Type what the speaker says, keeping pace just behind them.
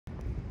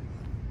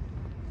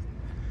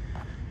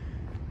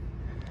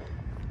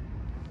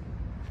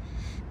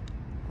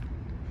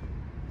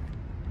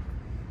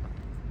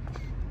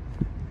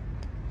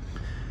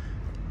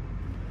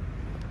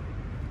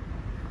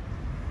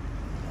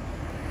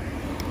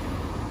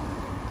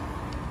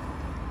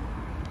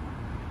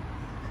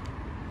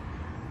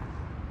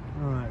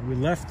We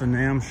left the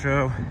Namm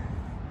show.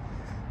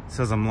 It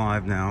says I'm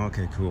live now.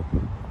 Okay, cool.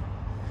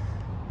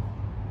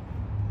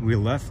 We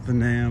left the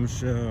Namm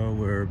show.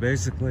 We're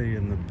basically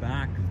in the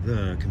back of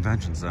the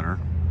convention center.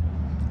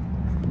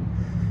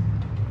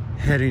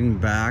 Heading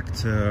back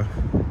to...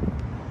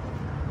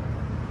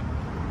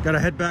 Gotta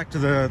head back to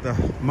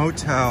the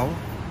motel.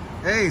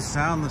 Hey,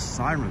 sound the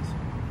sirens.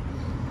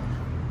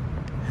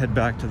 Head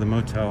back to the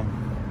motel.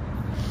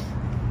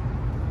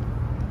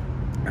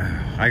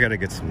 I gotta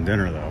get some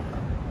dinner though.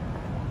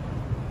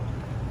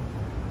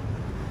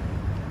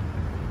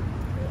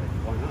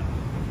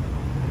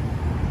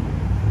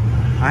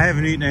 I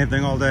haven't eaten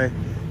anything all day,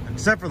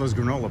 except for those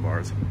granola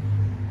bars.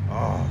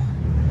 Oh.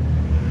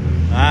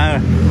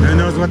 Who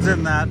knows what's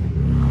in that?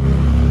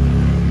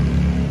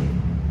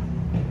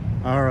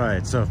 All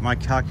right, so if my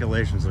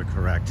calculations are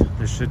correct,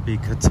 this should be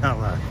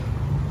Catella.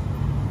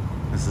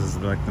 This is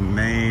like the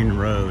main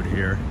road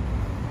here.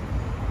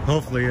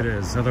 Hopefully it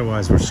is,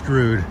 otherwise we're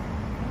screwed.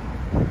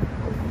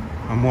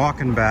 I'm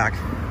walking back.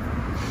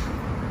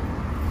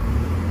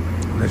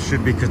 This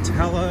should be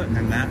Catella, and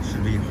then that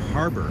should be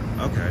Harbor.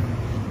 Okay.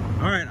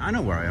 All right, I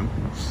know where I am.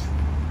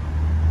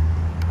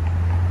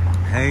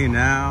 Hey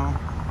now,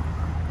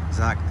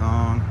 Zach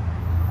Thong.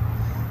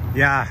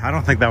 Yeah, I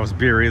don't think that was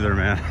beer either,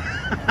 man.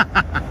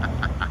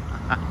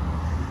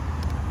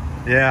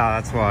 Yeah,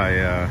 that's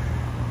why,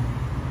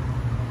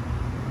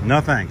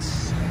 no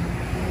thanks.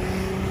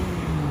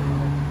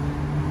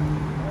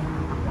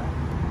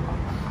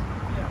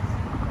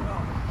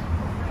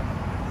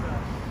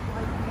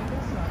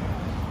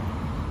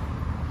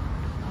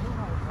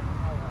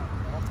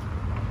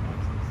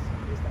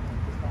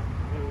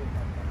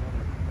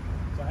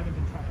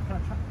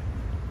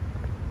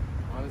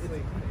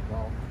 Honestly,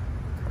 well,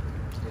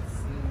 it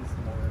seems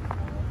more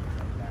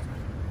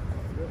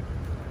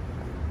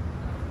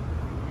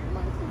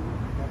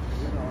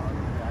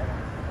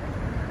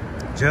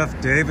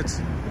Jeff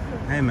Davidson.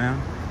 Hey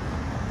man.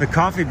 The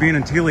Coffee Bean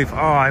and Tea Leaf. Oh,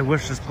 I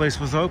wish this place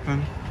was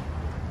open.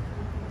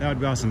 That would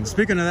be awesome.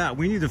 Speaking of that,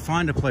 we need to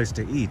find a place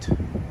to eat.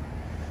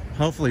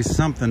 Hopefully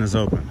something is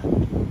open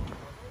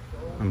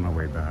on my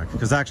way back.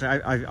 Because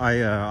actually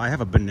I have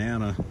a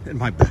banana in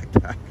my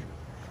backpack.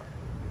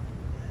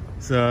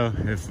 So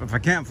if I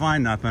can't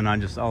find nothing, I'll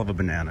have a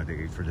banana to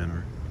eat for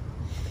dinner.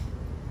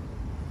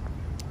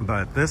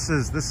 But this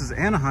is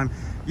Anaheim.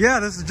 Yeah,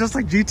 this is just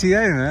like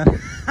GTA,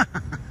 man.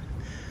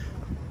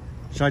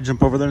 Should I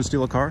jump over there and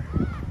steal a car?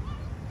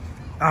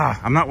 Ah,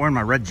 I'm not wearing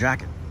my red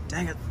jacket.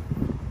 Dang it.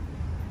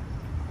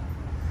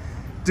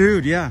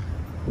 Dude, yeah.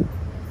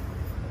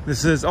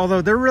 This is,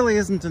 although there really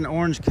isn't an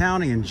Orange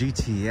County in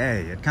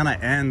GTA. It kind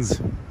of ends.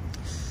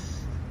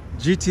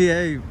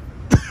 GTA,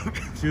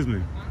 excuse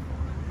me.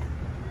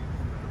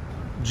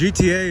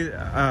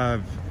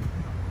 GTA,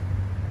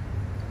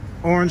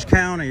 Orange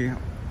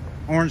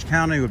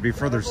County would be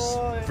further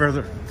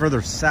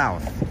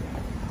south.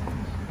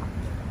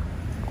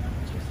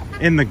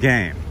 In the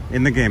game,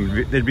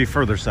 it'd be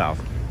further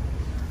south.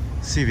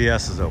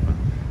 CVS is open.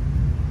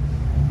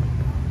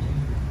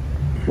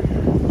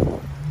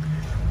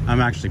 I'm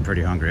actually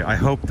pretty hungry. I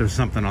hope there's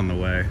something on the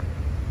way.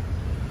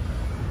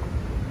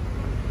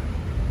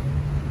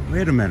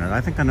 Wait a minute,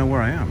 I think I know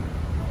where I am.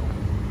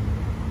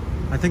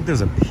 I think there's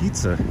a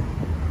pizza.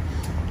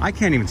 I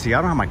can't even see.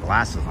 I don't have my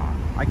glasses on.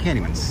 I can't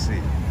even see.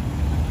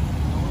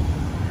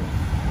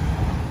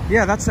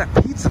 Yeah, that's that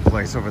pizza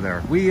place over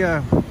there.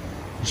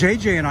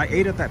 JJ and I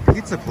ate at that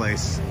pizza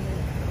place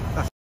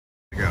a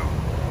ago.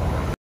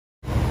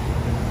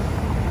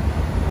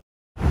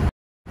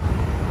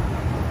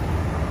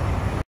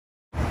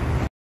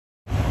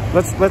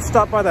 Let's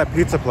stop by that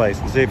pizza place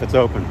and see if it's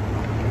open.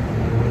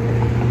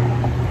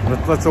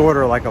 Let's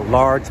order like a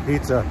large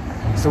pizza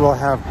so we'll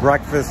have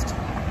breakfast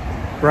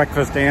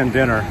and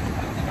dinner.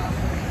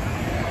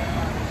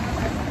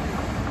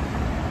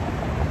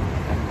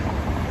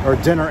 Or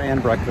dinner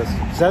and breakfast.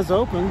 It says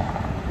open.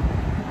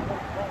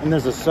 And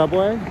there's a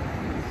Subway.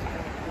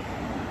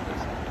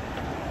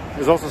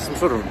 There's also some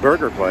sort of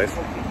burger place.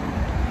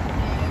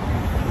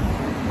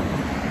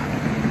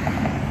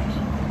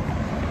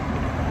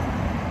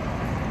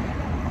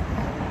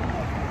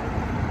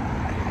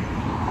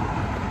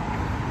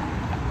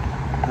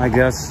 I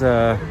guess,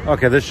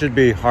 okay, this should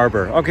be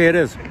Harbor. Okay, it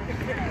is.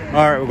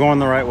 All right, we're going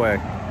the right way.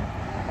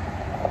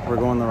 We're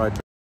going the right way.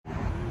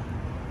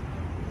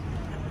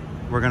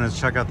 We're gonna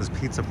check out this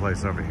pizza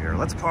place over here.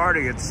 Let's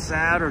party, it's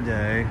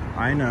Saturday.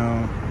 I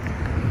know.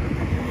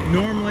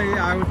 Normally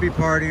I would be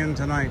partying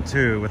tonight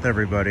too with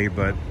everybody,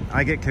 but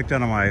I get kicked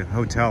out of my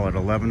hotel at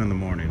 11 in the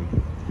morning.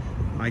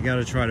 I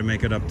gotta try to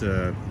make it up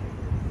to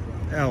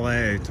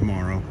LA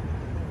tomorrow.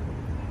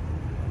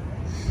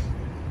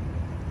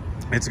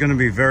 It's gonna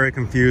be very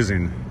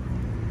confusing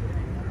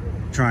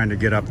trying to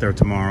get up there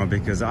tomorrow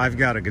because I've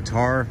got a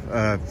guitar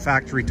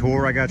factory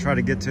tour I gotta try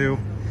to get to.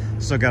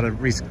 So gotta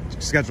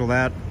reschedule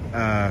that.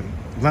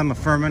 Len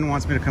LaFurman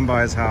wants me to come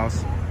by his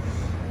house.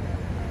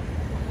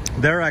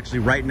 They're actually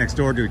right next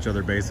door to each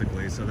other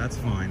basically, so that's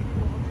fine.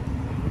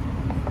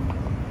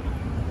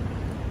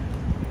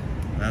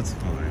 That's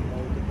fine.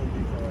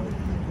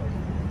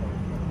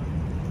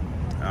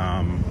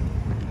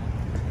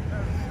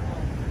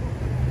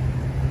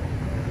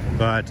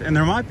 And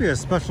there might be a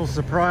special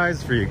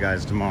surprise for you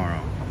guys tomorrow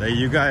that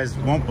you guys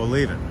won't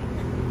believe it.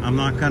 I'm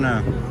not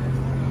gonna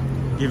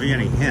give you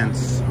any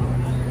hints,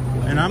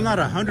 and I'm not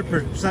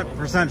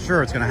 100%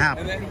 sure it's gonna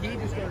happen.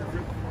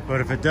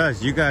 But if it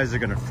does, you guys are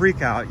gonna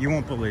freak out. You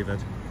won't believe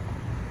it.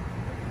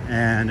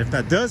 And if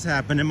that does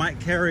happen, it might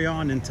carry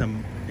on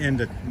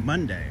into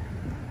Monday.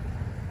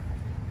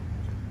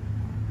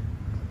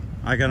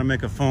 I gotta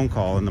make a phone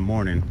call in the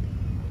morning.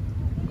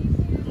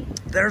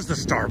 There's the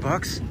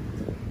Starbucks.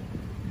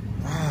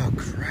 Oh,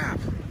 crap.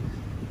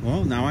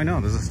 Well, now I know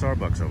there's a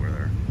Starbucks over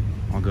there.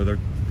 I'll go there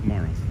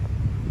tomorrow.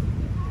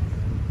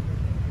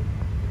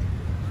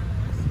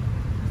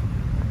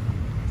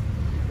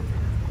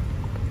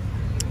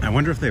 I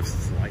wonder if they have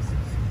slices.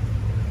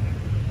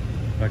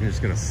 If I can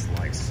just get a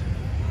slice.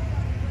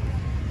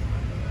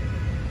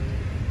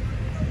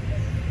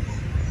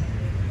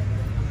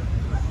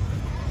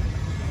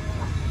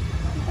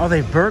 Oh,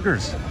 they have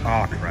burgers.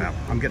 Oh, crap.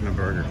 I'm getting a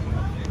burger.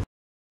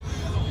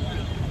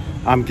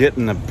 I'm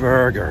getting a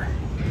burger.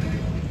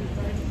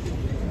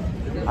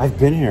 I've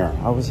been here.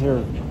 I was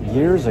here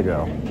years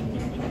ago.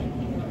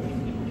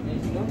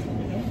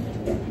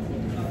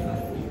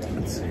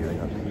 Let's see, they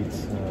got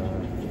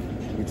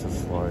pizza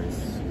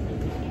slice,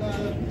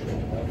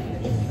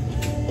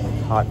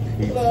 hot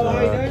pizza. Hello,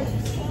 how you doing?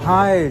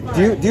 Hi,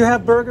 do you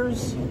have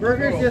burgers?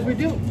 Burgers? Yes, we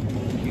do.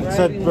 It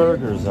said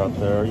burgers out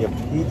there. You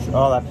have pizza.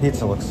 Oh, that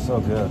pizza looks so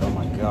good. Oh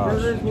my gosh.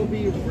 Burgers will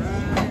be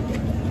right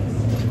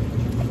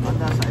on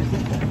that side.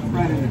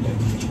 Right in the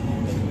kitchen.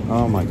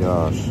 Oh my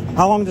gosh.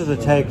 How long does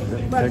it take?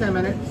 About 10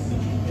 minutes.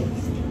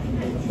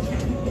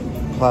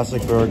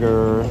 Classic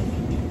burger.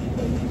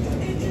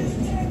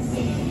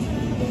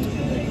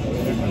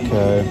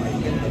 Okay.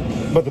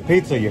 But the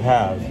pizza you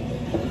have.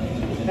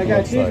 I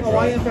got cheese, like,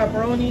 Hawaiian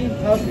pepperoni,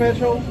 house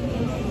special.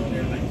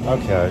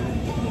 Okay.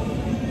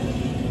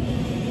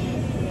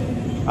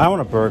 I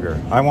want a burger.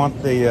 I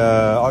want the,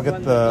 I'll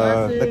get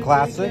the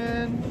classic.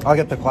 I'll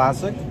get the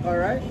classic. All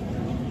right.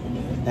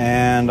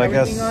 And I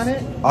Everything guess on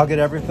it? I'll get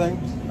everything.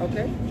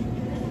 Okay.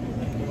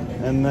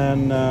 And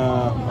then,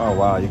 oh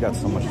wow, you got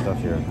so much stuff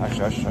here.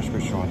 Actually, I should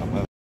be showing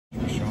them.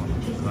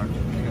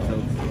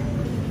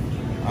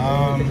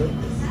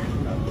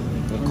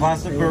 The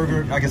classic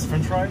burger, I guess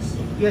French fries?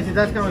 Yes, it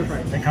does come with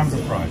fries. It comes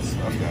with fries,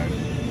 okay.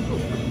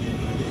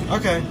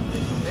 Okay.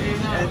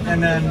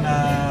 And then,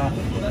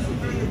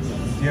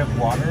 do you have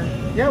water?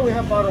 Yeah, we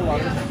have bottled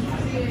water.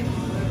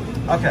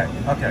 Okay,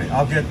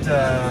 I'll get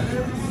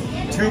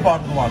 2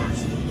 bottled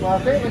waters.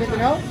 Okay, anything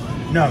else?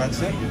 No,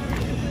 that's it.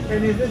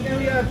 And is this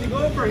area to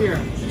go for here?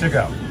 To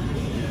go.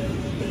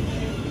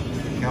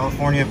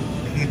 California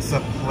Pizza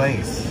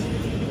Place.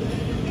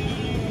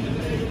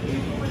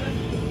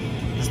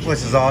 This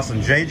place is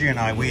awesome. JG and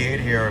I, we ate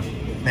here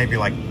maybe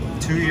like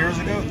 2 years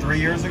ago, 3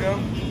 years ago.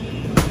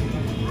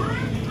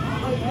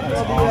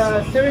 That's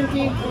awesome.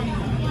 17.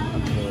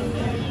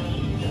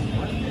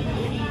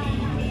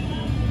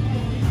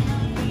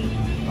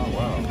 Oh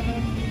wow.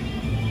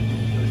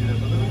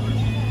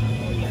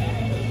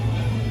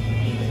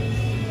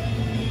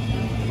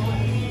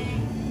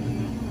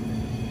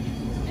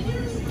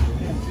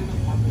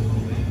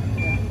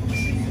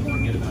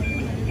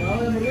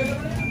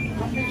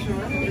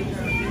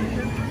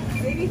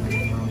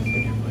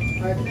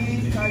 I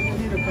think I just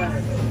need a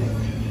platter.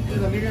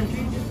 Is a medium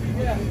piece?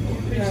 Yeah.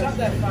 Been sat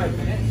there 5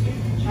 minutes.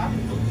 Huh?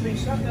 Been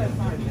sat there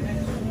 5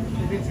 minutes.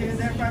 You've been sitting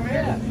there 5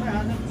 minutes?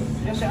 Yeah.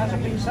 Yes, it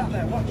hasn't been sat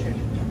there watching.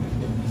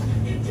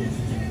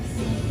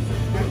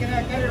 I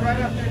cannot get it right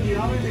after the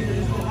oven because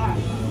it's so hot.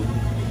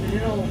 And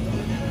it'll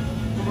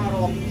come out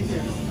all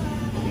pieces.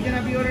 You're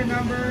gonna be order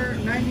number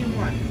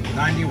 91.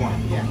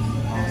 91. Yeah.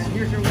 Awesome. And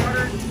here's your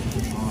water.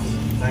 Awesome.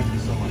 Thank you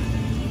so much.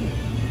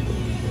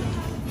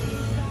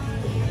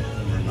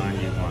 Number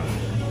 91.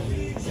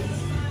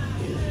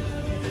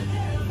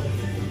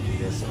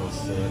 Guess we'll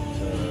sit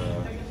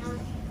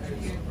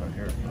right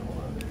here.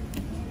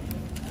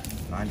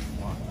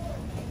 91.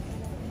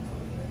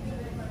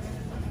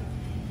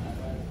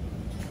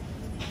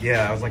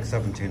 Yeah, I was like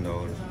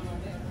 $17.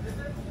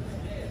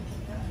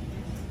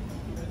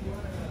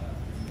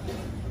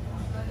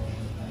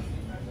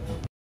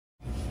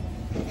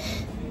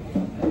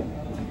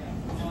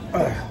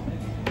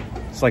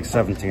 It's like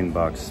 17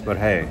 bucks, but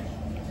hey.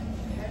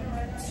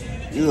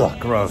 Ugh,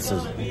 gross.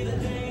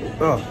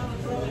 Ugh.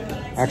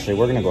 Actually,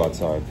 we're gonna go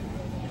outside.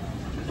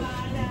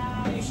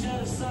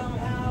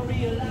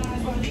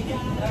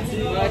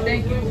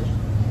 Thank you.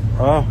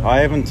 I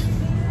haven't.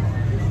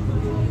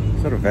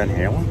 Is that a Van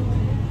Halen?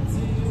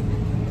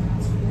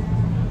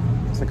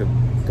 It's like a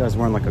guy's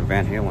wearing like a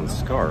Van Halen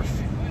scarf.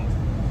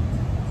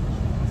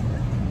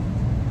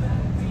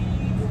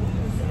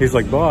 He's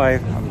like, bye.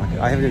 I'm like,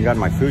 I haven't even gotten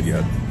my food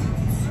yet.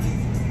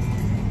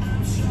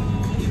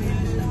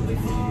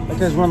 That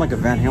guy's wearing like a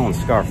Van Halen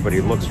scarf, but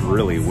he looks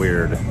really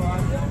weird.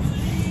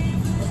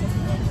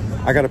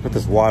 I gotta put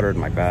this water in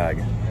my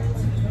bag.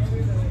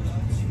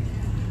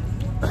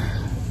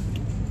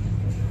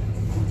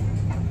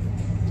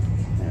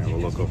 Yeah, we'll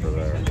look over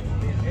there.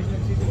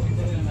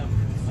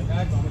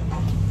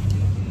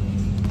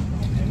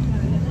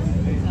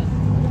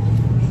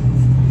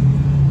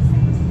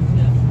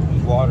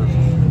 Water.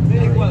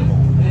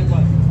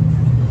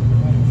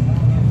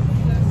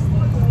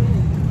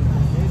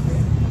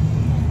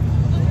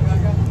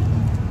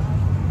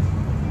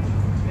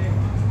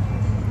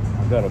 I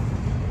got a.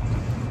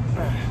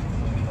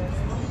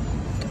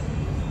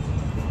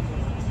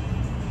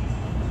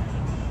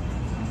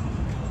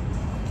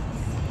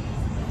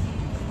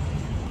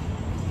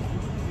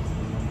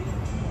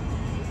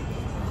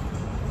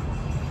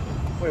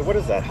 Wait, what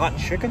is that? Hot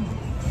chicken?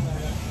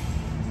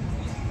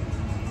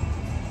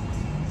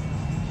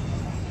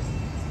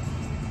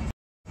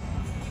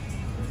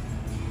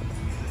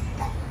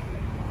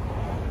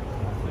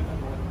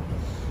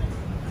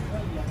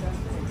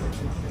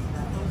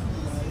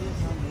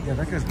 Yeah,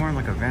 that guy's wearing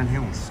like a Van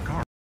Halen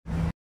scarf.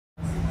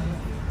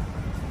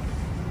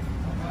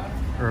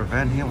 Or a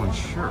Van Halen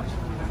shirt.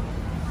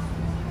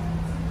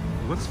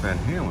 It looks Van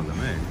Halen to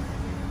me.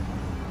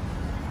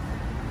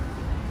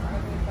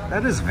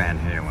 That is Van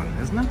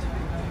Halen, isn't it?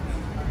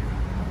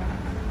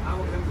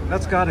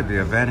 That's got to be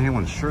a Van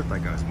Halen shirt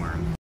that guy's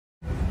wearing.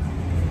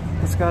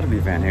 That's got to be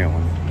Van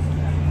Halen.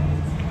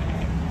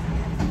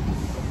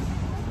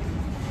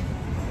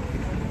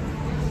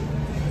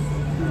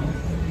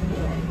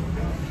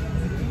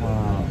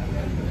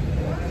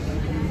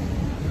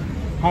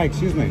 Hi,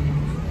 excuse me.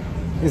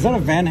 Is that a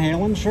Van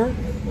Halen shirt?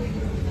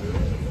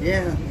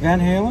 Yeah. Van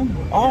Halen?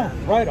 Oh,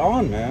 right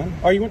on, man.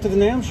 Oh, you went to the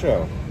Namm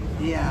show?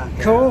 Yeah.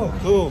 Cool,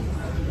 cool.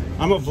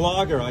 I'm a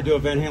vlogger. I do a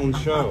Van Halen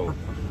show.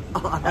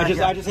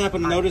 I just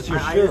happened to notice your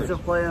I shirt. used to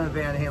play in a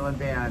Van Halen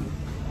band.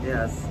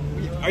 Yes.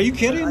 Are you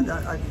kidding?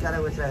 I kind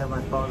of wish I had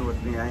my phone with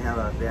me. I have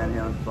a Van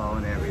Halen phone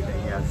and everything.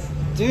 Yes.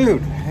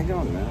 Dude, hang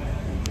on, man.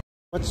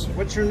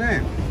 What's your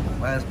name?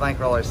 My name's Mike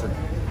Rollerson.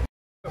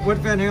 What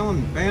Van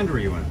Halen band were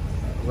you in?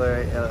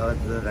 We're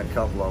in a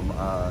couple of them.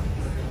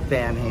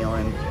 Van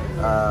Halen,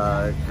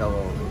 a couple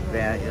of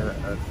Van,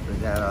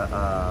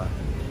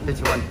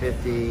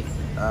 5150.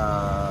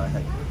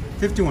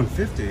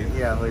 5150?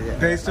 Yeah.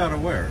 Based out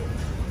of where?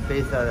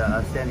 Based out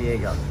of San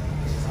Diego.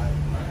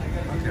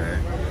 Okay.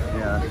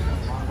 Yeah.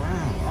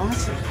 Wow,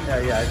 awesome.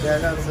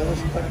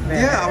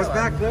 Yeah, I was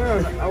back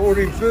there. I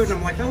ordering food and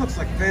I'm like, that looks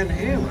like Van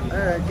Halen.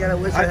 I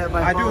wish I had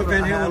my I do phone a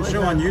Van Halen with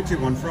show on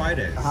YouTube on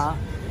Fridays.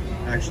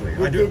 Actually,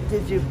 I do.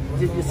 Did you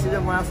see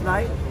them last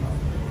night?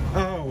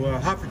 Oh,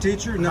 Hot for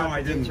Teacher? No,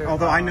 I didn't. Teacher.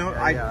 Although I know,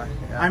 Yeah.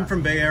 I'm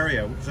from Bay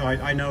Area, so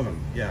I know them.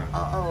 Yeah.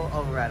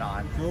 Oh, right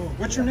on. Cool.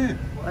 What's your name?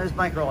 My name's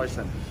Mike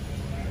Rollerson.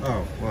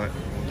 Oh, what?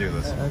 We'll do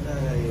this.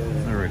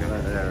 There we go.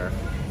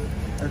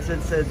 It's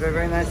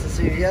very nice to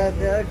see you.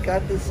 Yeah,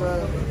 got this.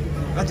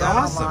 That's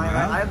awesome, man.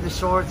 I have the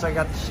shorts, I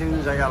got the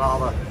shoes, I got all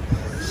the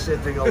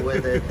shit to go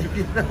with it.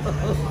 You know?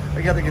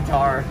 I got the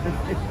guitar.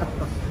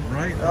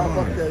 Right. I'll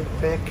look to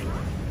pick.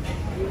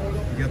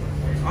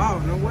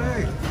 Oh, no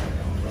way.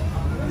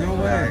 No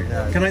way.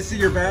 Can I see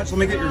your badge? Let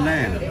me get your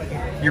name.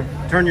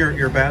 Turn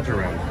your badge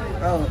around.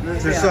 Oh,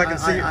 so I can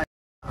see.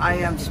 I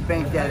am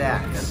Spank That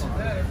Axe.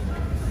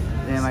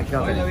 Name of my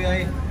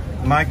company.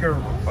 Mike,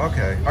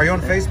 okay. Are you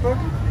on Facebook?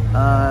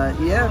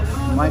 Yeah,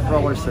 Mike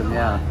Rollerson,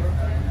 yeah.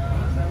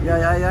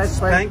 Yeah.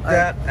 Spank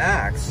That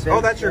Axe.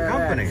 Oh, that's your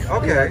company. Axe.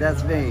 Okay. Yeah,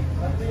 that's me.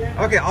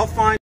 Okay, I'll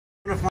find.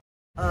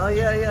 Oh,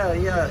 yeah.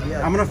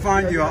 I'm gonna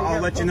find you.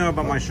 I'll let you know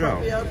about my show.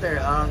 Put me out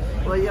there.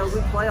 Well, yeah,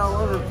 we play all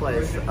over the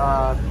place.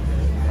 I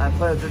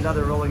play with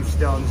another Rolling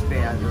Stones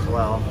band as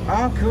well.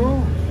 Oh,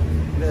 cool.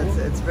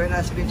 It's very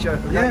nice to meet you. I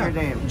forgot your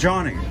name.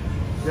 Johnny.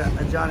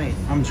 Johnny.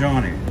 I'm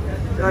Johnny.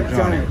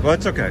 Johnny. Well,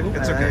 it's okay.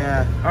 It's okay.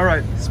 Yeah. All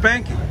right,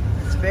 Spanky.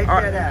 Spank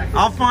That Axe.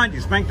 I'll find you.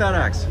 Spank That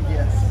Axe.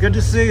 Yes. Good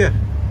to see you.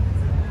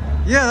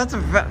 Yeah, that's a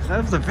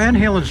Van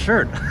Halen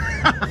shirt.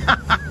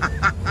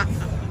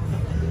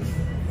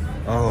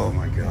 Oh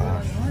my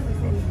gosh.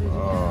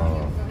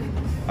 Oh,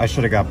 I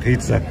should have got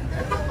pizza.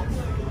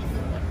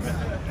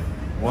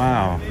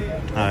 Wow.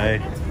 Hi.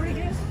 That's pretty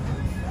good.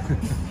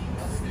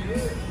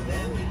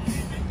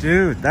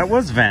 Dude, that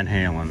was Van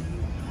Halen.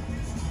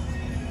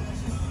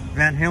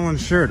 Van Halen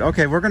shirt.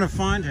 Okay, we're gonna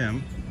find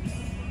him.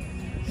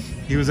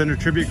 He was in a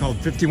tribute called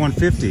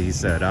 5150, he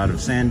said, out of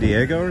San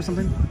Diego or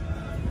something.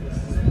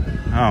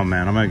 Oh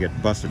man, I'm gonna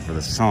get busted for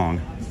this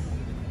song.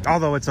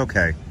 Although it's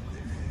okay.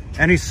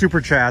 Any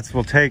super chats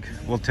we'll take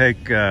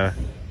care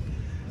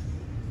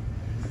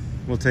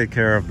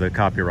of the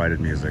copyrighted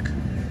music.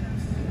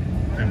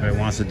 If anybody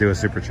wants to do a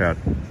super chat.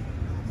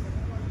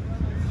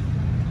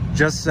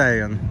 Just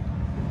saying.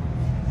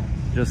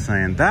 Just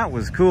saying. That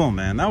was cool,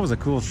 man. That was a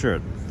cool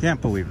shirt.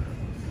 Can't believe it.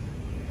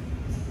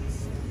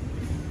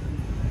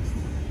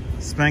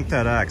 Spank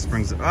That Axe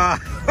brings it. Ah!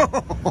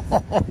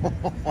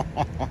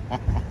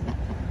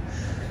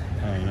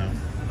 Oh no.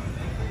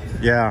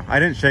 Yeah, I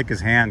didn't shake his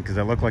hand because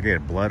it looked like he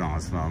had blood on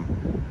his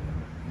thumb.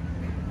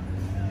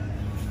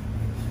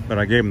 But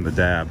I gave him the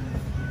dab.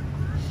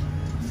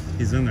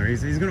 He's in there.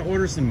 He's gonna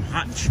order some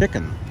hot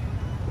chicken.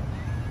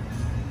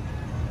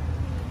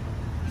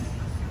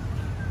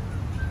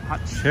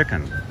 Hot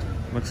chicken.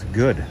 Looks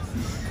good.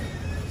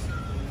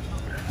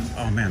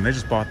 Oh man, they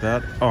just bought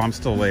that. Oh, I'm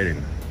still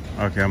waiting.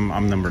 Okay,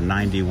 I'm number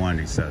 91,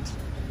 he says.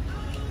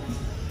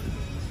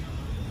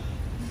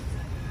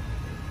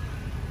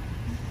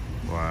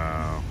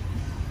 Wow.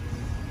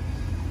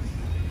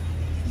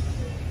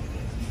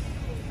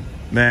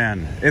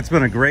 Man, it's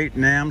been a great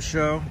Namm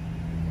show.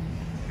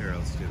 Here,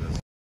 let's do this.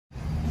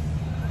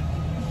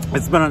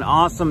 It's been an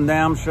awesome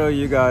Namm show,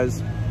 you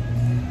guys.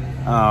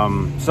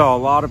 Saw a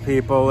lot of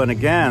people, and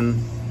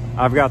again,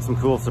 I've got some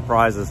cool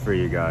surprises for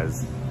you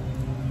guys.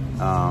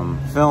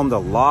 Filmed a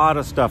lot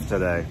of stuff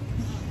today.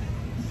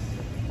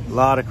 A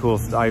lot of cool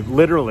stuff. I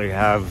literally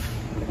have,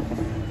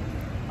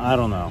 I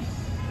don't know,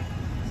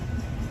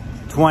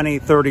 20,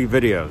 30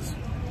 videos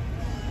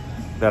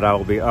that I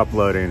will be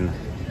uploading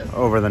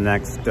over the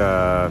next,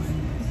 well,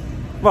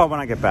 when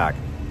I get back.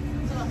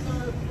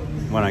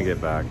 When I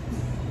get back.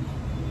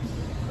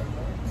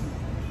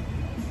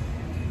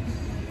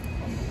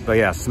 But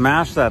yeah,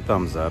 smash that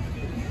thumbs up.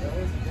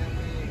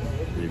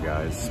 You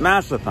guys,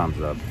 smash the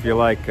thumbs up if you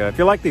like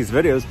these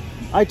videos.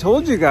 I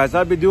told you guys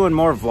I'd be doing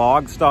more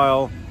vlog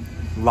style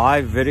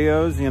live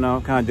videos, you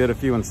know, kind of did a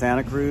few in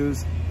Santa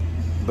Cruz,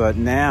 but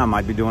Namm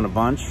I'd be doing a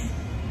bunch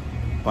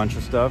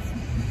of stuff.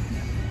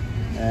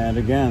 And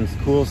again, it's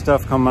cool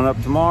stuff coming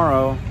up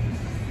tomorrow.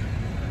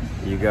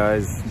 You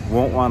guys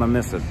won't want to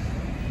miss it.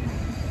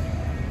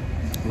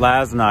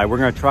 Laz and I, we're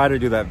going to try to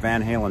do that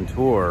Van Halen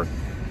tour,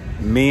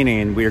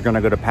 meaning we are going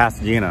to go to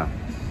Pasadena,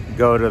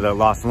 go to the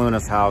Los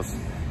Lunas house,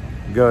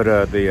 go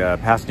to the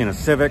Pasadena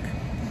Civic,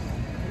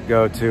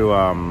 go to,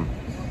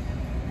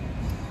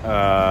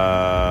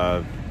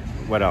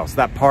 what else?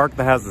 That park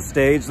that has the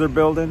stage they're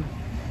building.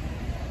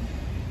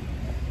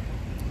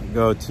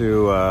 Go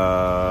to,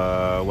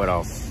 what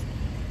else?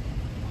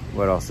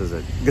 What else is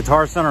it?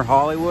 Guitar Center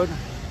Hollywood.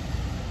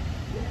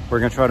 We're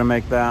gonna try to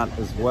make that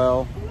as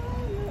well.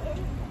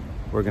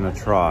 We're gonna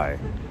try.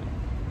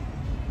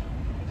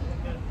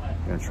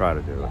 Gonna try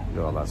to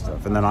do all that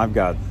stuff. And then I've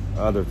got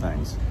other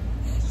things.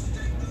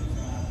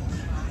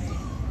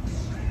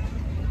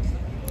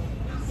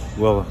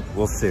 We'll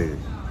see.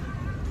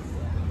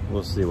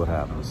 We'll see what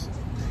happens.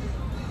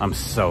 I'm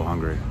so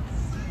hungry.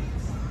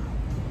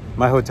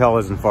 My hotel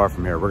isn't far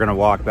from here. We're gonna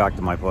walk back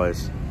to my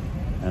place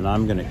and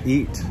I'm gonna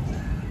eat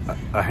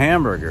a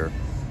hamburger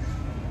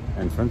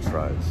and French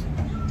fries.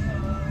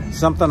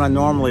 Something I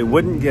normally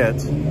wouldn't get.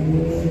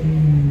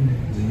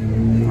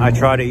 I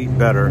try to eat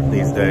better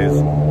these days.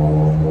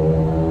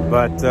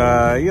 But,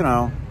 you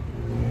know,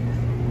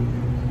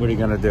 what are you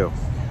gonna do?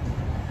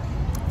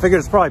 I figured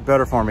it's probably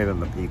better for me than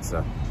the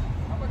pizza.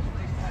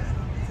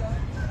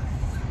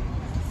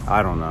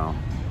 I don't know.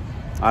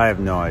 I have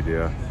no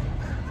idea.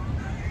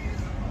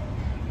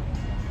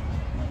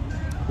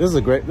 This is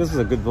a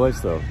good place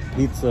though.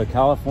 Pizza,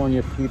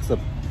 California Pizza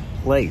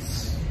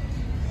Place.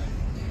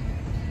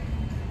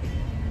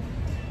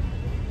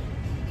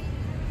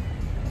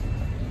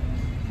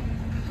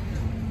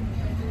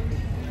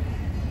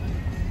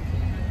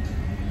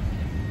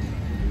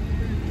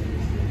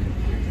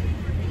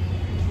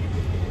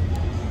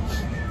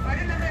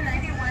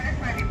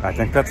 I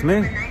think that's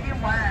me.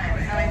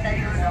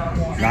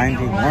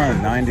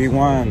 91.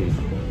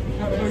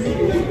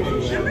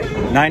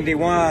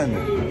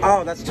 91.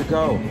 Oh, that's to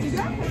go.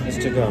 It's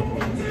to go.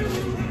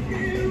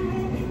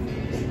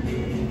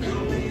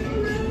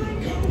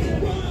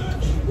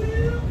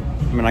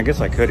 I mean, I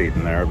guess I could eat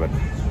in there, but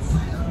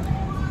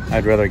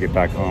I'd rather get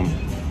back home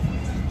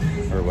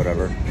or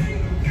whatever.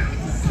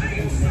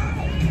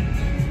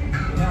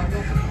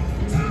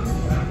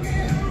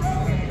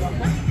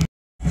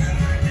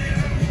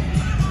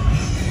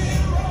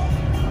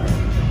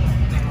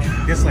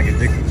 I guess I could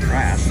dig the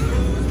trash.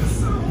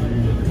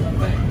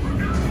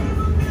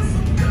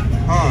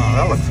 Oh,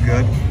 that looks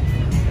good.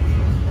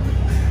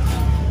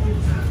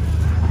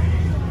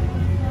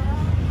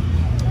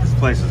 This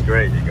place is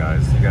great, you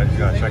guys. You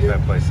gotta check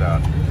that place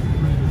out.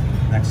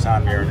 Next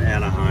time you're in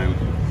Anaheim.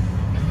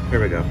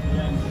 Here we go.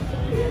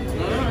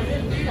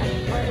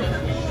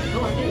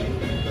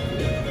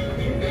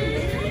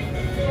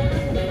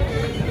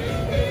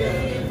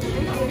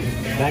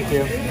 Thank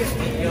you.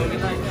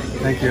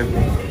 Thank you.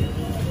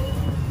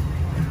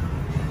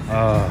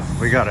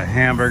 We got a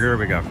hamburger,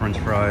 we got French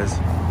fries.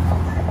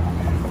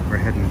 We're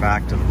heading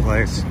back to the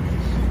place.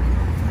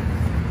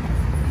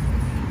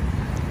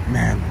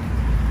 Man,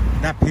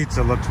 that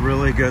pizza looked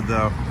really good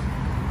though.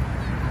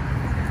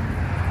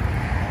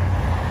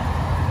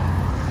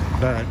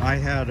 But I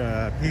had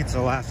a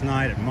pizza last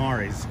night at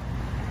Mari's.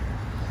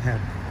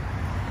 Had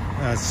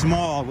a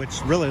small,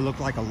 which really looked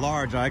like a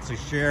large. I actually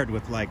shared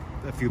with like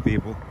a few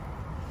people.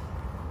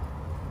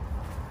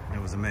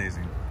 It was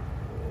amazing.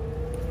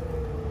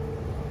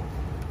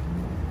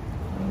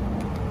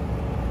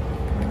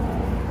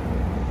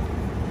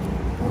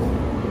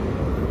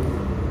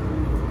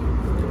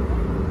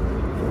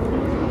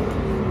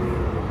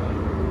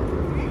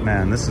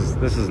 Man, this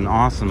is an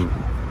awesome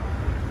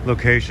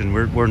location.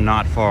 We're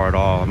not far at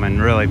all. I mean,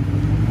 really.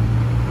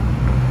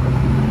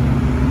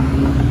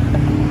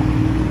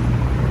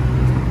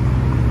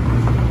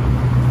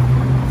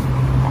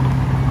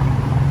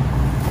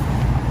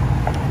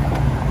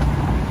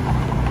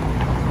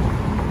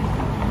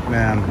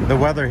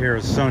 weather here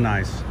is so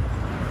nice.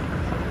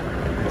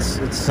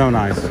 It's so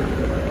nice.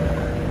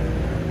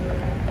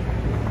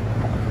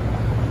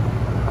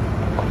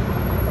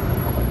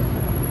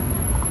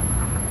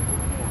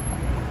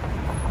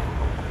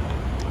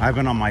 I've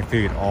been on my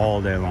feet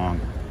all day long.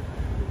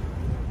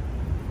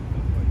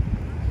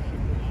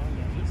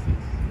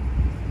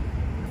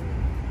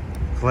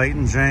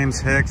 Clayton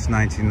James Hicks,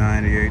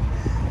 1998.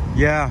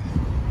 Yeah,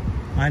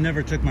 I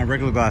never took my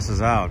regular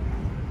glasses out,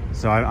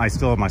 so I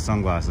still have my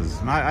sunglasses.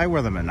 And I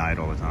wear them at night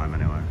all the time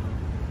anyway.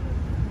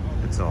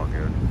 It's all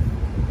good.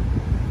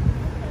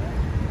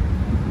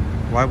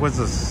 Why was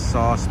the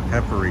sauce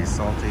peppery,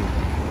 salty,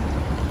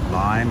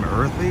 lime,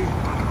 earthy?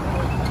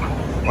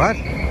 What?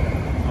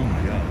 Oh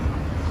my God.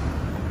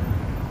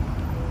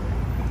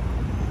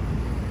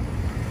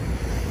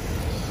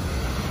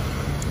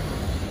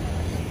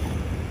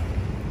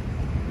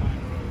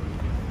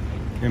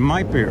 It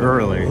might be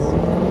early.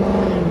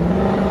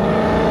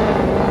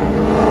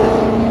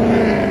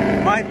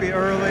 Might be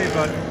early,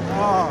 but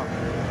oh,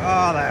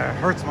 that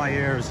hurts my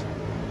ears.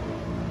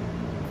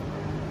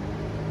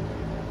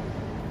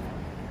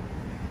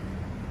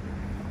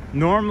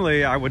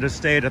 Normally, I would have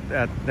stayed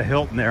at the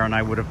Hilton there and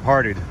I would have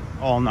partied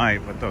all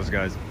night with those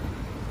guys.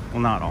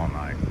 Well, not all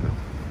night,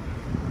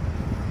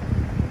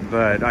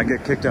 but I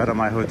get kicked out of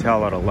my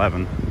hotel at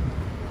 11.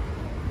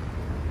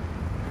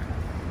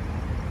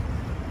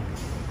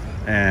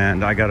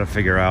 And I got to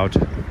figure out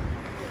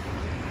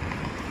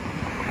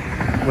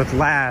with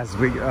Laz,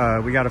 we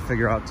got to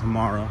figure out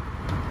tomorrow.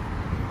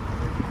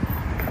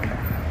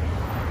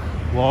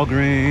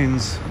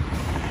 Walgreens.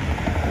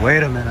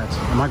 Wait a minute.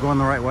 Am I going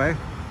the right way?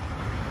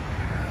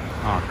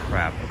 Oh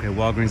crap. Okay,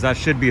 Walgreens. That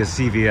should be a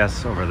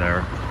CVS over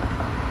there.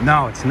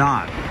 No, it's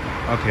not.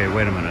 Okay,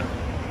 wait a minute.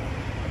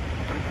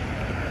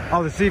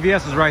 Oh, the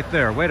CVS is right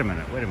there. Wait a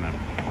minute. Wait a minute.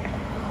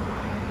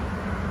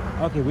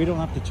 Okay, we don't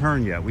have to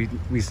turn yet. We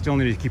still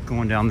need to keep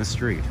going down this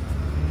street.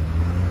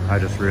 I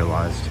just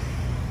realized.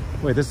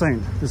 Wait, this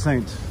ain't.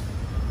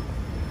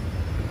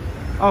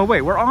 Oh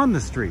wait, we're on the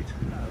street.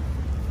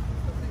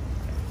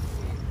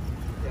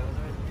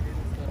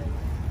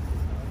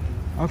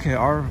 Okay,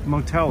 our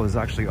motel is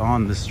actually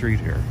on the street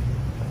here.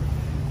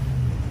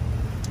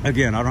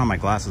 Again, I don't have my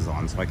glasses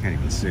on, so I can't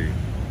even see.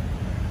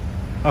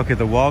 Okay,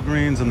 the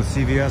Walgreens and the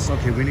CVS.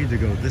 Okay, we need to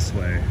go this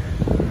way.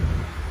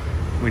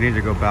 We need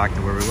to go back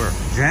to where we were.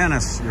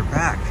 Janice, you're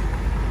back.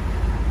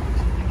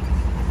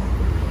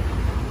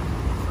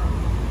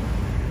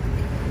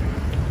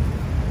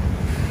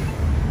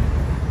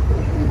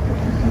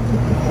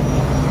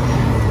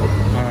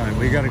 All right,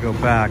 we got to go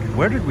back.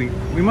 Where did we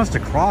must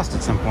have crossed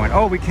at some point.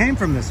 Oh, we came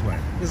from this way.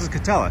 This is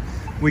Catella.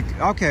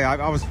 Okay,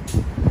 I was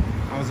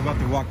about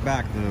to walk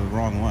back the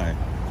wrong way.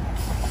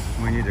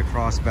 We need to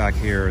cross back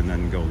here and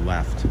then go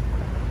left.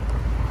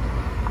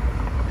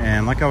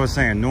 And like I was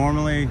saying,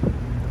 normally,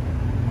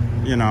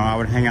 you know, I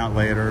would hang out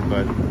later,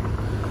 but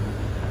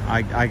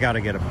I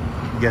gotta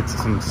get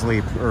some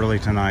sleep early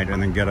tonight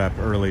and then get up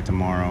early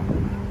tomorrow.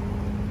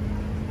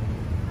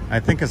 I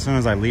think as soon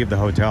as I leave the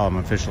hotel, I'm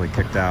officially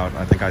kicked out.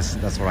 I think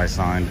that's what I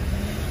signed.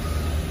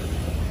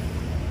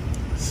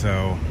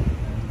 So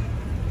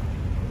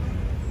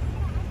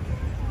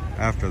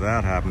after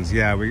that happens,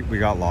 yeah, we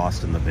got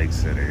lost in the big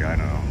city, I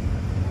know.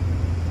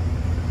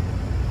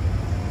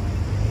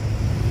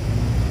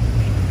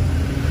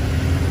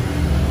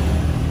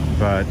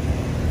 But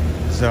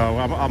so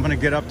I'm gonna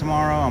get up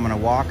tomorrow. I'm gonna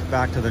walk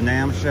back to the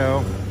Namm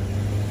show,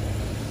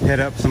 hit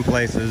up some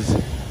places.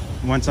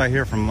 Once I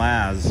hear from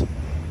Laz,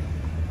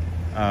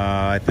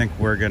 I think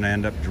we're gonna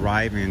end up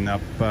driving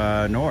up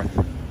north.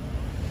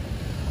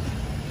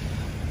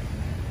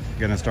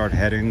 Gonna start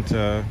heading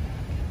to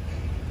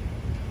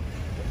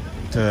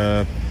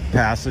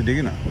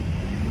Pasadena.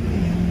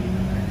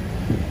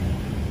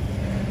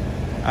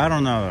 I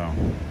don't know though.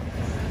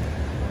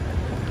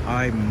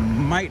 I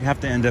might have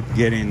to end up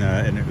getting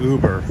an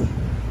Uber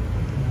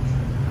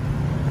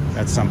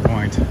at some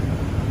point,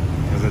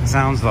 because it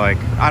sounds like,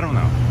 I don't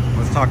know.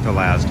 Let's talk to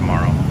Laz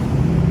tomorrow.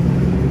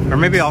 Or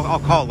maybe I'll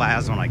call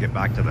Laz when I get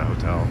back to the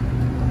hotel.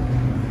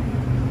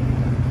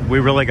 We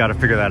really got to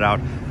figure that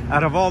out.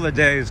 Out of all the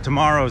days,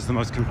 tomorrow is the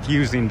most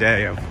confusing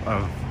day of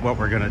what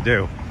we're going to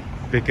do,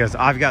 because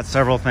I've got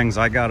several things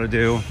I got to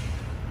do.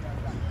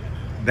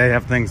 They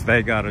have things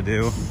they got to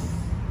do.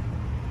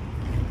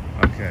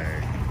 Okay.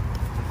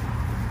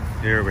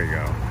 Here we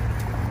go.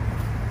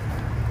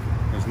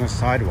 There's no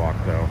sidewalk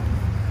though.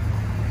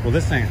 Well,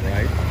 this ain't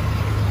right.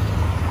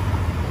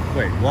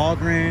 Wait,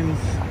 Walgreens.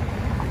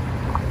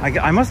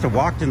 I must have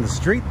walked in the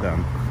street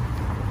then.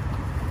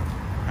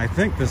 I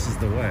think this is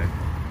the way.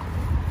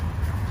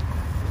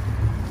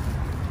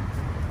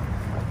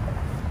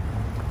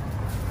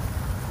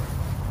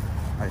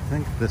 I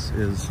think this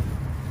is...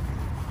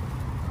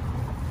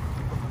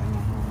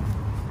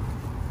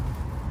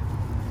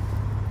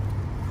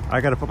 I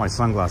gotta put my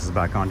sunglasses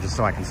back on just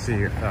so I can see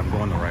if I'm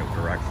going the right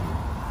direction.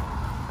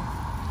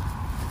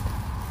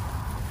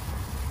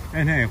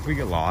 And hey, if we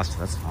get lost,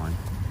 that's fine.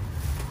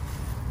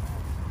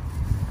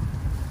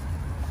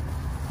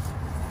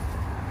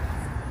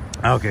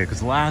 Okay,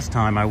 because last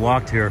time I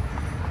walked here,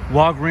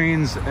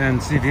 Walgreens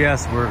and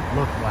CVS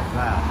looked like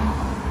that.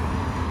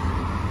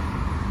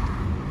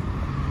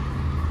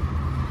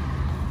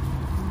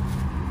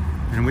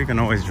 And we can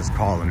always just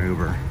call an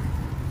Uber.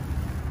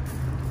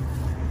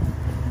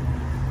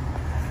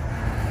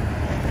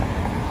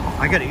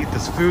 I gotta eat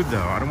this food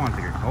though. I don't want it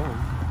to get cold.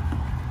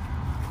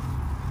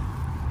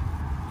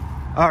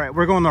 All right,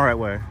 we're going the right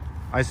way.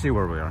 I see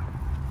where we are.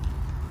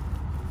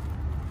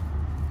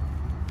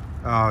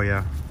 Oh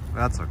yeah,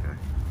 that's okay.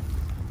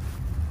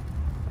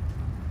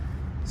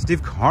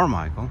 Steve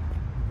Carmichael.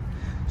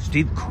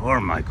 Steve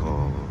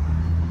Carmichael.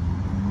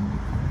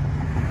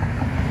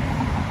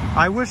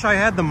 I wish I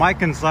had the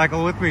Mikan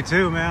cycle with me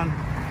too, man.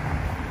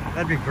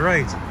 That'd be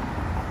great.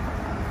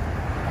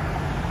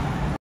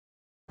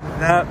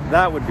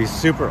 That would be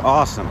super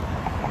awesome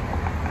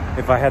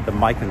if I had the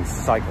Mikan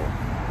cycle,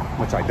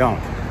 which I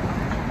don't.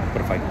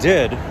 But if I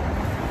did,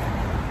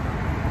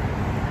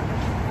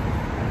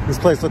 this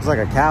place looks like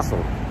a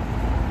castle.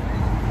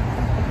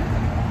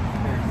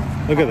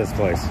 Look at this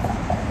place.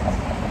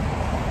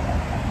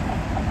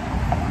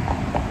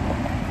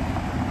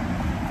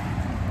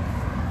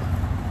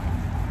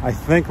 I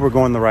think we're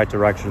going the right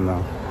direction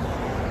though.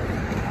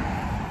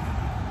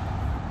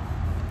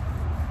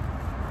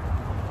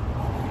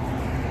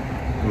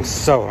 I'm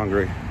so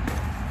hungry.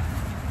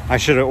 I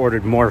should have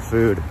ordered more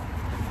food.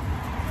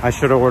 I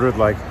should have ordered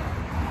like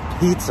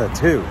pizza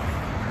too.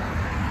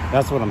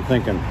 That's what I'm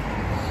thinking.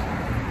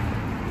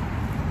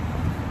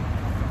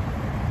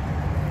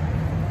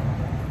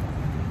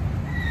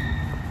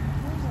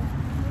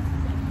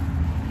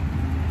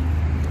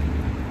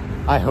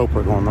 I hope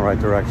we're going the right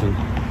direction.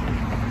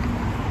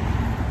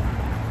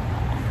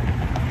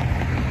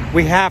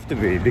 We have to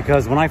be,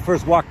 because when I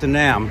first walked to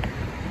Namm,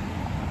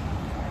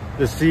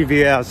 the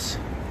CVS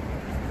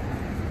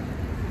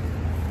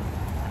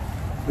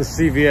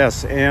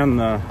and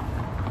the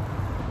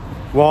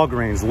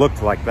Walgreens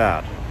looked like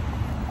that.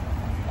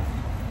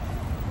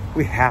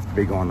 We have to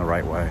be going the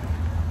right way.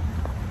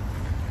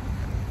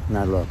 And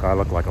I look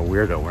like a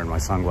weirdo wearing my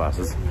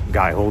sunglasses.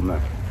 Guy holding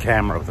a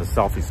camera with a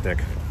selfie stick.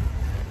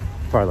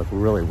 Probably look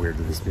really weird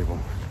to these people.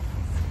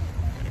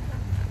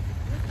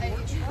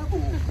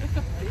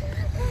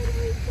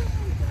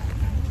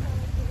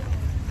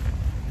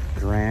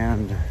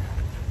 Grand.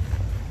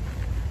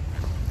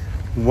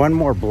 One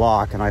more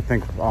block and I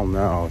think I'll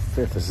know if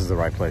this is the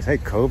right place. Hey,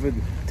 COVID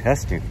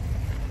testing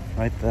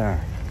right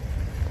there.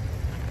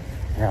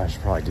 Yeah, I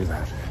should probably do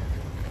that.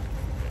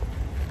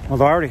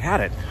 Although I already had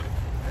it.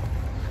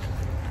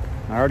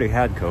 I already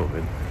had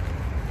COVID.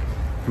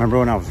 Remember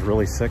when I was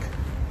really sick?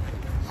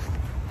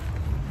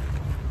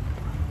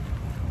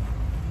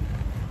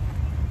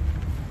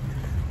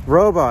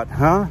 Robot,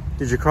 huh?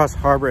 Did you cross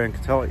harbor and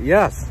tell it?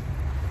 Yes.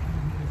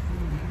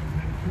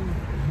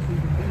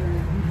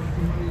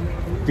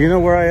 Do you know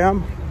where I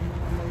am?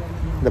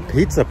 The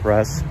pizza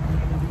press.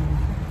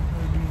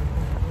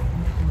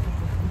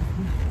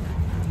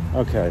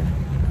 Okay.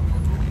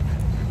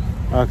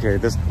 Okay,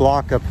 this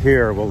block up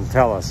here will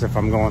tell us if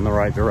I'm going the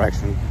right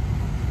direction.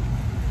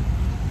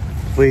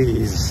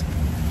 Please.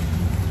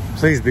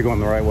 Please be going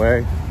the right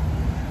way.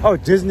 Oh,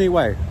 Disney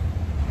Way.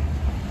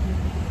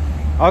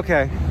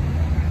 Okay.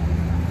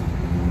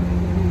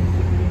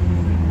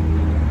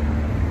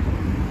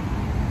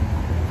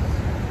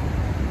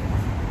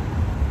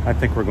 I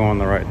think we're going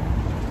the right.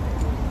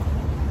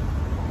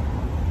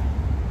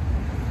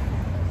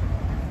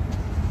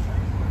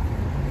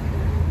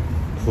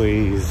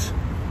 Please.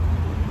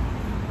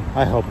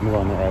 I hope I'm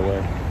going the right way.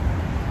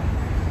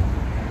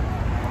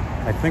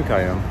 I think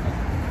I am.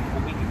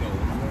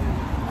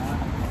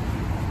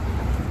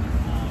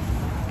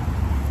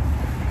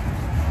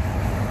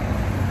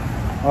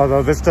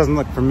 Although this doesn't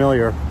look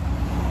familiar.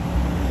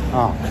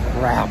 Oh,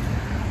 crap.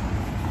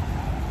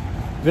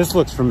 This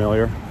looks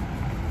familiar.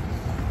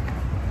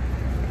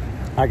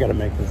 I gotta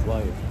make this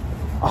light.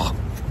 Oh,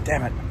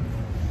 damn it.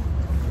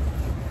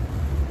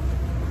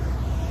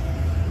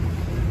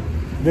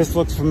 This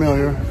looks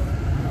familiar.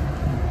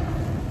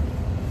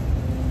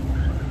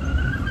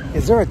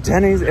 Is there a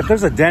Denny's? If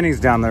there's a Denny's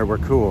down there, we're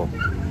cool.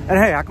 And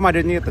hey, how come I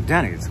didn't eat at the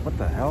Denny's? What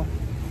the hell?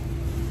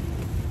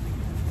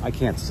 I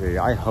can't see.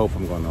 I hope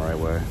I'm going the right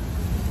way.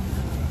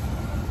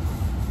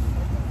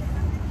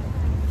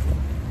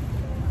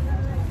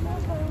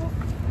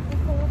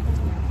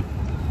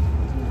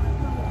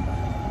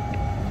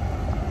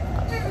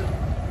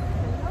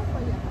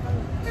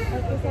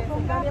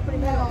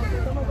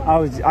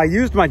 I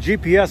used my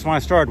GPS when I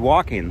started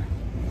walking.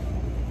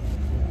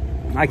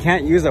 I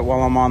can't use it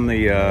while I'm on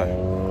the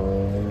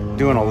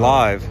doing a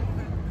live.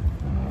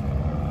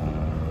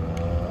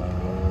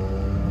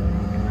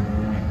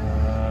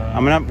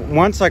 I mean,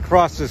 once I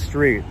cross the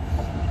street,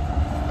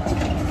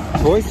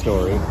 Toy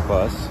Story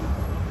bus.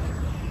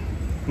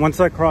 Once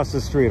I cross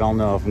the street, I'll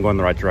know if I'm going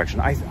the right direction.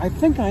 I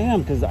think I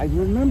am, because I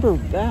remember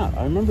that.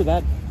 I remember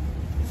that.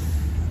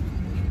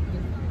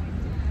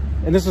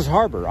 And this is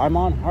Harbor. I'm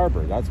on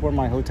Harbor. That's where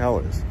my hotel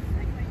is.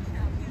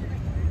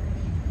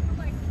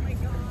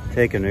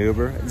 Take an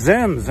Uber.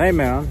 Zims, hey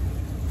man.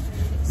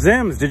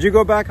 Zims, did you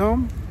go back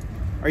home?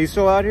 Are you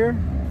still out here?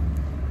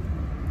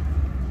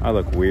 I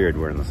look weird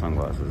wearing the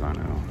sunglasses, I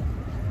know.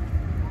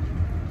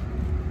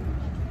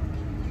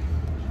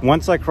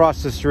 Once I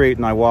cross the street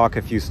and I walk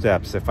a few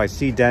steps, if I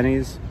see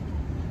Denny's,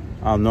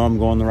 I'll know I'm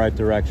going the right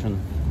direction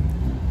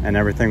and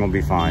everything will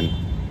be fine.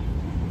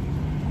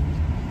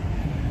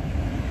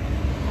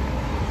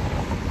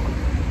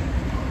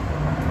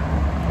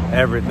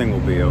 Everything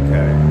will be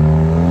okay.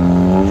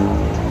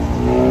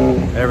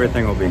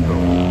 Everything will be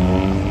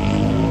cool.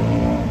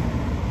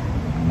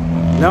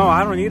 No,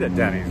 I don't eat at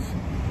Denny's.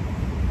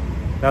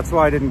 That's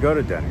why I didn't go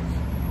to Denny's.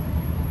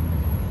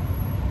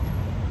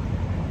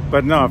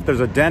 But no, if there's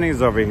a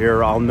Denny's over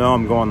here, I'll know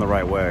I'm going the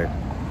right way.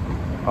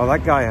 Oh,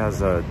 that guy has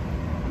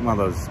one of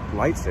those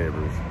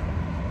lightsabers.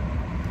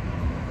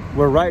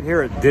 We're right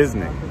here at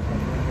Disney.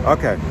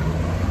 Okay.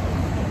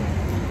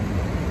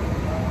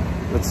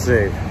 Let's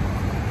see.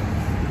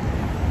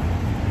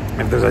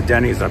 If there's a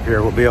Denny's up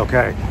here, we'll be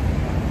okay.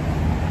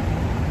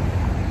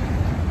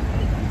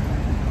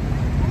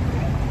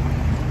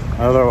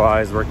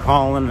 Otherwise, we're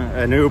calling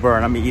an Uber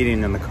and I'm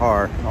eating in the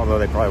car, although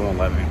they probably won't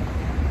let me.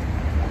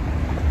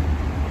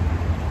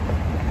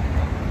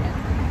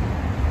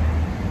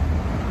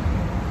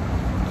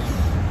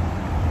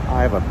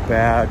 I have a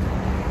bad...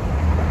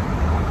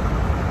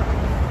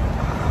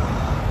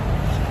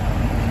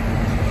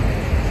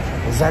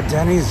 Is that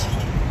Denny's?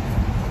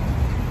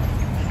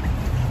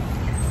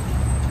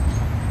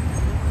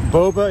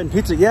 Boba and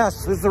pizza.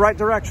 Yes, this is the right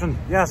direction.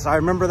 Yes, I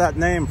remember that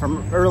name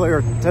from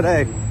earlier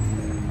today.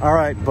 All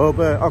right,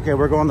 boba. Okay,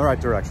 we're going the right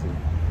direction.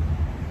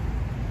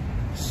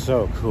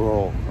 So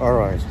cool. All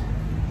right.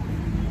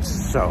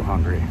 So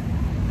hungry.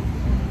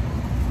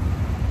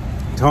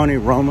 Tony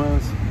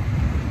Roma's.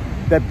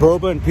 That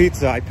boba and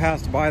pizza, I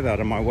passed by that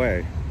on my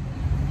way.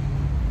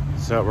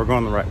 So we're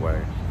going the right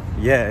way.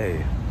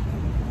 Yay.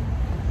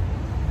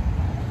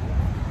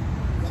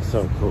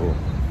 So cool.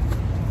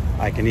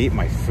 I can eat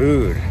my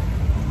food.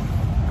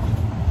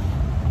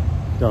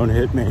 Don't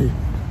hit me.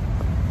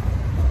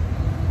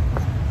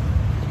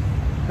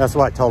 That's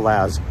what I told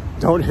Laz.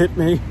 Don't hit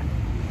me.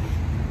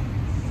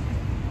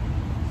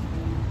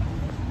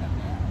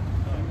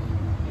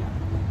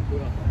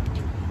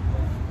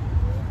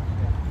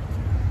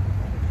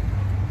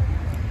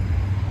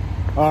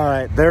 All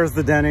right, there's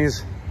the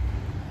Denny's.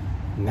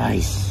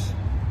 Nice.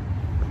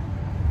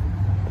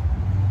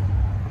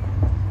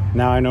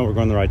 Now I know we're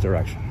going the right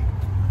direction.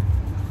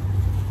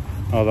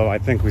 Although I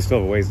think we still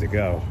have a ways to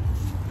go.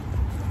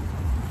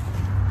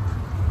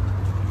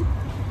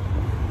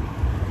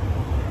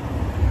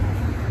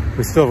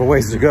 We still have a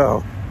ways to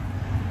go,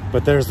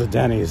 but there's the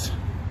Denny's.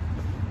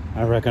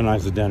 I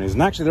recognize the Denny's.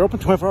 And actually, they're open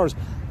 24 hours.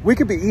 We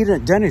could be eating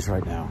at Denny's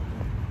right now.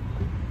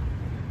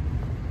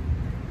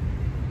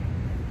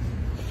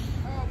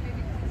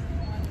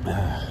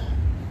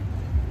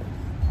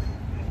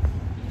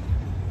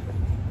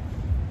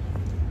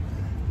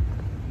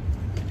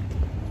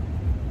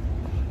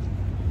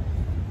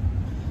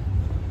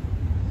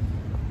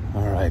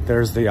 All right,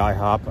 there's the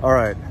IHOP. All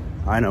right,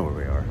 I know where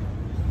we are.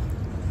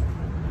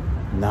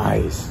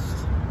 Nice.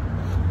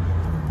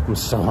 I'm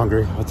so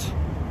hungry.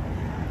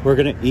 We're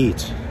gonna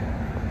eat.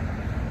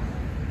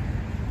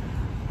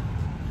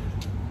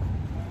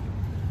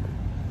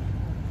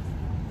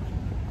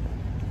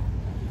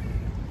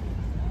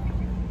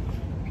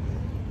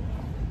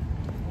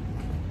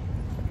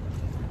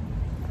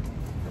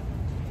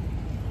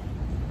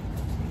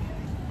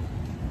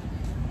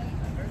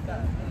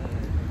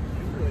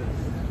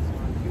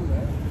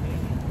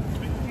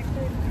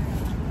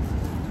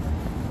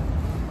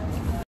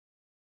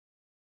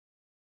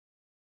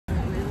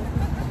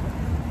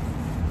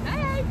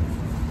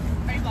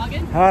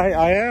 Hi,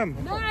 I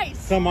am. Nice.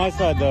 It's on my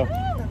side though.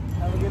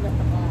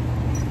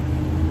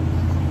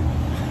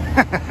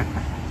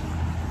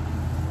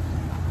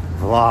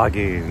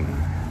 Vlogging.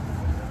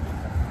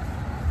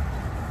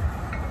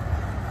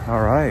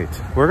 All right,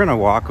 we're gonna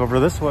walk over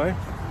this way.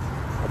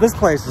 This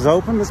place is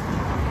open.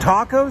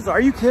 Tacos?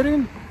 Are you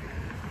kidding?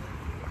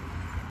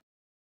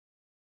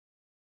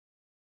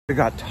 We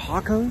got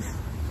tacos?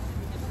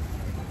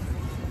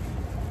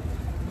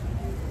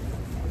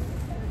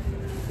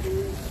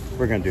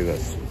 We're gonna do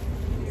this.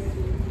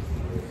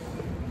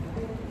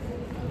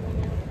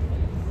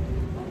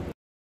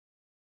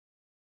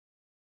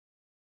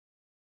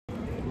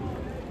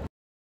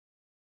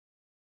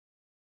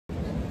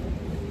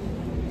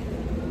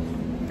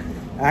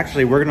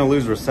 Actually, we're gonna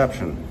lose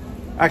reception.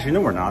 Actually,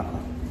 no, we're not.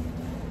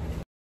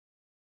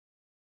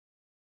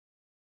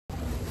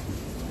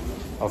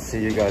 I'll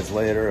see you guys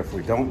later if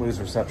we don't lose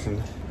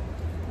reception.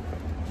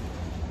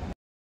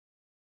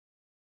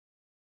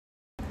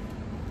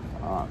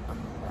 Oh,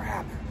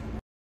 crap.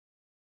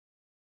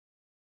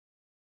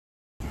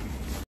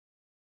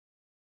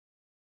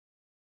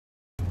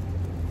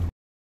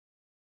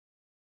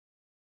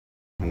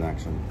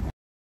 Connection.